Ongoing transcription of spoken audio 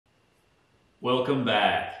Welcome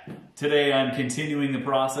back. Today I'm continuing the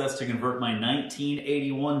process to convert my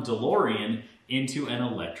 1981 DeLorean into an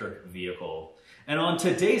electric vehicle. And on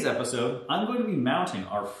today's episode, I'm going to be mounting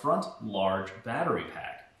our front large battery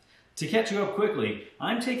pack. To catch you up quickly,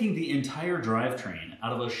 I'm taking the entire drivetrain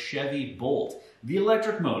out of a Chevy Bolt, the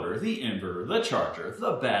electric motor, the inverter, the charger,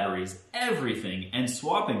 the batteries, everything, and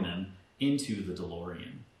swapping them into the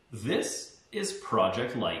DeLorean. This is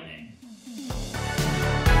Project Lightning.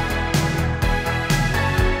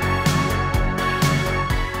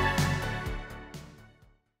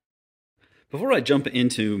 Before I jump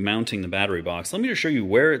into mounting the battery box, let me just show you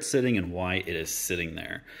where it's sitting and why it is sitting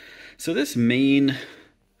there. So this main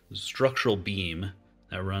structural beam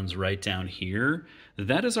that runs right down here,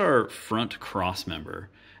 that is our front cross member.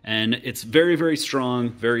 And it's very, very strong,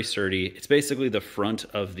 very sturdy. It's basically the front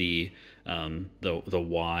of the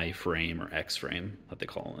Y frame or X frame that they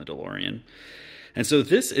call in a DeLorean. And so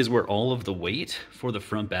this is where all of the weight for the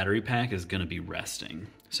front battery pack is going to be resting.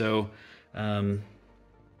 So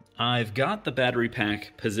I've got the battery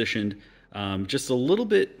pack positioned just a little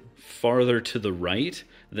bit farther to the right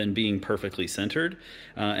than being perfectly centered.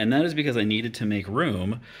 And that is because I needed to make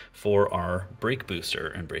room for our brake booster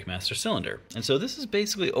and brake master cylinder. And so this is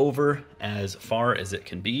basically over as far as it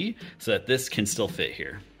can be so that this can still fit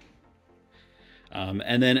here.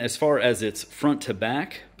 And then as far as its front to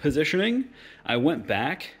back positioning, I went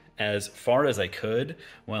back as far as I could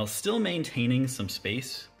while still maintaining some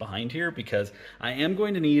space behind here because I am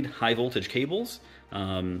going to need high voltage cables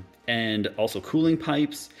and also cooling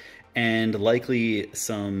pipes and likely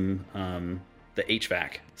some the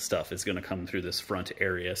HVAC stuff is going to come through this front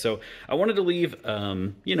area. So I wanted to leave,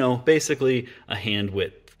 you know, basically a hand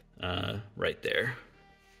width right there.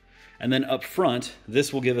 And then up front,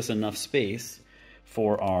 this will give us enough space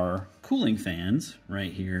for our cooling fans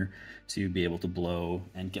right here to be able to blow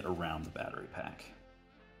and get around the battery pack.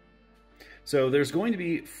 So there's going to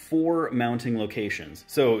be 4 mounting locations.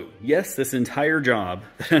 So yes, this entire job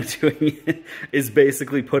that I'm doing is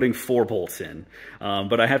basically putting 4 bolts in,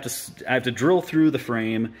 but I have to drill through the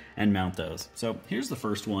frame and mount those. So here's the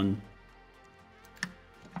first one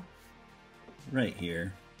right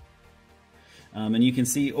here. And you can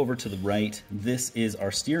see over to the right, this is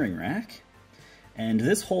our steering rack. And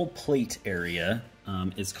this whole plate area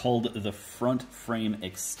is called the front frame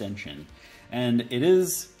extension. And it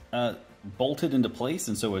is bolted into place,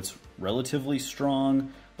 and so it's relatively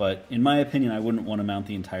strong, but in my opinion, I wouldn't want to mount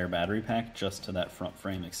the entire battery pack just to that front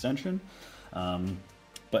frame extension.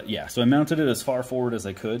 But yeah, so I mounted it as far forward as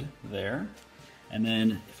I could there. And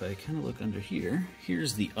then if I kind of look under here,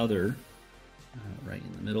 here's the other, right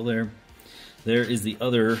in the middle there. There is the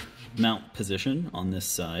other mount position on this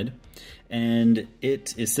side, and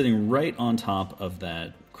it is sitting right on top of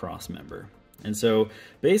that cross member. And so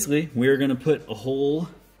basically we're going to put a hole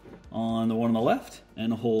on the one on the left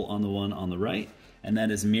and a hole on the one on the right, and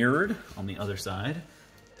that is mirrored on the other side.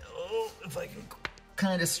 Oh, if I can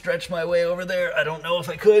kind of stretch my way over there. I don't know if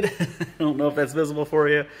I could. I don't know if that's visible for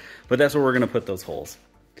you, but that's where we're going to put those holes.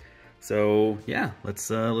 So yeah,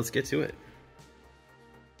 let's get to it.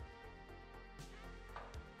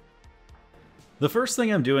 The first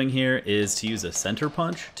thing I'm doing here is to use a center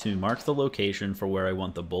punch to mark the location for where I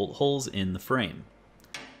want the bolt holes in the frame.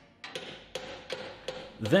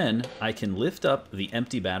 Then I can lift up the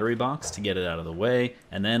empty battery box to get it out of the way,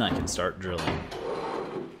 and then I can start drilling.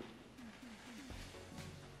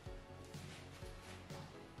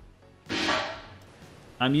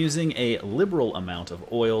 I'm using a liberal amount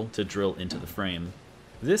of oil to drill into the frame.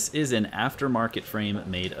 This is an aftermarket frame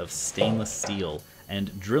made of stainless steel,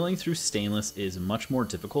 and drilling through stainless is much more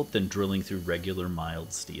difficult than drilling through regular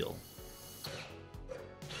mild steel.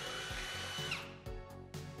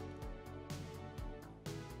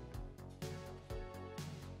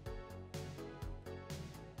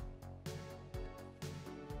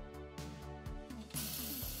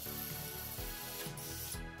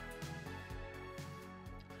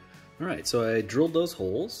 Alright, so I drilled those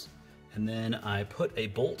holes, and then I put a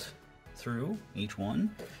bolt through each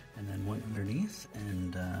one, and then went underneath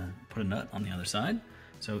and put a nut on the other side.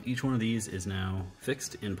 So each one of these is now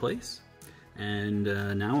fixed in place. And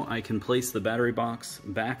now I can place the battery box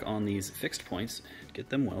back on these fixed points and get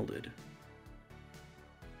them welded.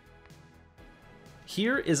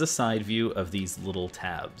 Here is a side view of these little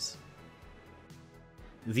tabs.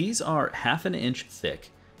 These are 1/2 inch thick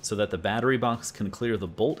so that the battery box can clear the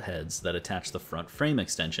bolt heads that attach the front frame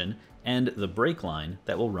extension and the brake line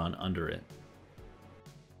that will run under it.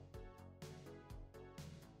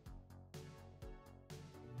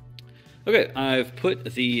 Okay, I've put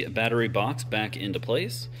the battery box back into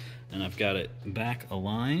place. And I've got it back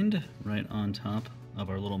aligned right on top of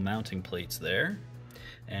our little mounting plates there.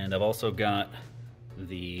 And I've also got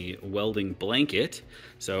the welding blanket.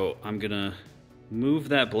 So I'm gonna move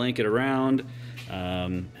that blanket around,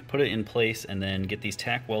 put it in place, and then get these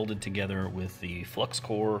tack welded together with the flux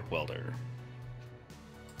core welder.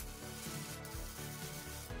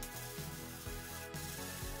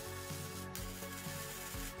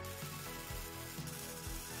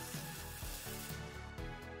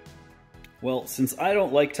 Well, since I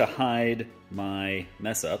don't like to hide my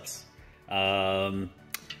mess-ups,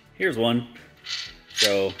 here's one.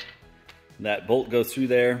 So that bolt goes through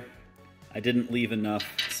there. I didn't leave enough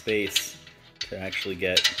space to actually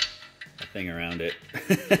get a thing around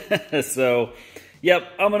it. So,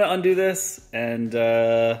 yep, I'm gonna undo this and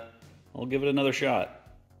I'll give it another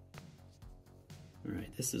shot. All right,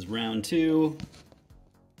 this is round 2.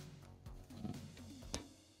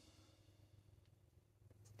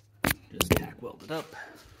 Just tack weld it up.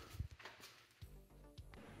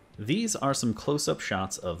 These are some close-up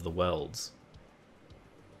shots of the welds.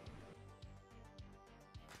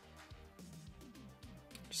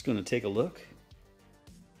 Just gonna take a look.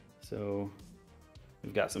 So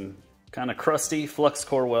we've got some kind of crusty flux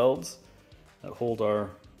core welds that hold our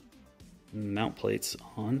mount plates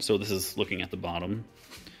on. So this is looking at the bottom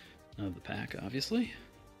of the pack, obviously.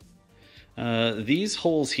 These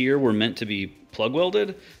holes here were meant to be plug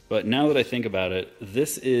welded, but now that I think about it,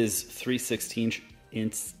 this is 3/16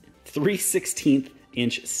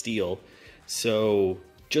 inch steel. So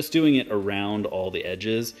just doing it around all the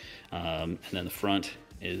edges, and then the front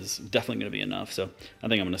is definitely going to be enough. So I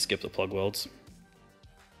think I'm going to skip the plug welds.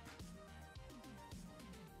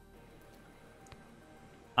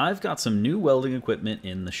 I've got some new welding equipment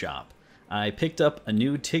in the shop. I picked up a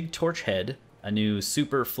new TIG torch head, a new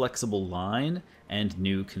super flexible line, and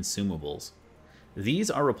new consumables.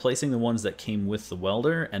 These are replacing the ones that came with the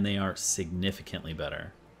welder, and they are significantly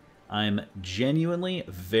better. I'm genuinely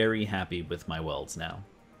very happy with my welds now.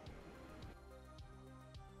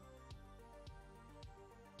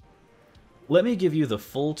 Let me give you the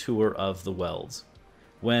full tour of the welds.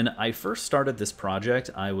 When I first started this project,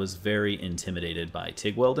 I was very intimidated by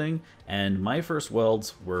TIG welding, and my first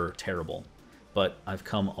welds were terrible. But I've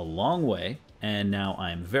come a long way, and now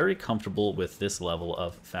I'm very comfortable with this level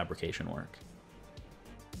of fabrication work.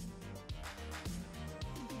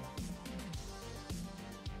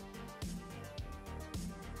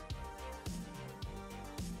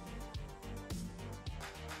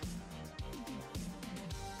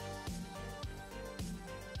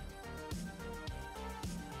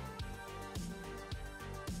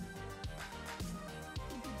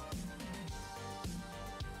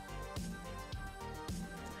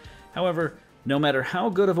 However, no matter how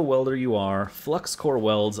good of a welder you are, flux core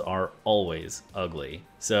welds are always ugly.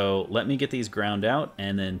 So let me get these ground out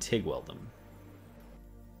and then TIG weld them.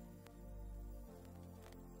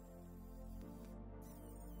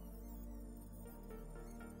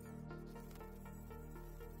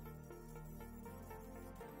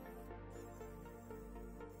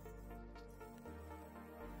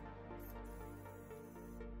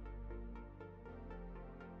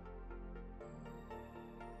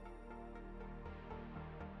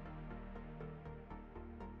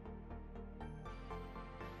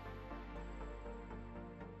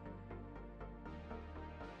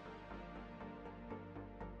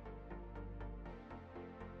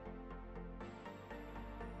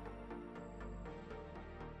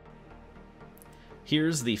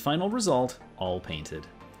 Here's the final result, all painted.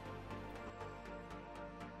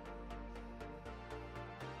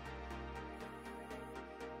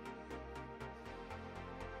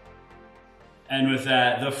 And with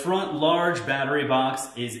that, the front large battery box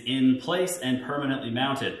is in place and permanently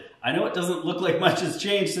mounted. I know it doesn't look like much has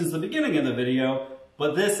changed since the beginning of the video,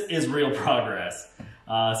 but this is real progress.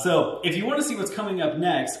 So if you want to see what's coming up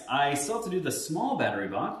next, I still have to do the small battery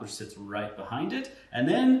box, which sits right behind it, and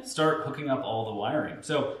then start hooking up all the wiring.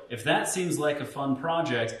 So if that seems like a fun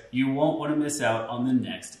project, you won't want to miss out on the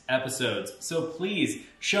next episodes. So please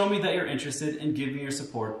show me that you're interested and give me your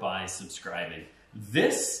support by subscribing.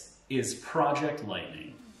 This is Project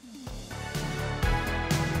Lightning.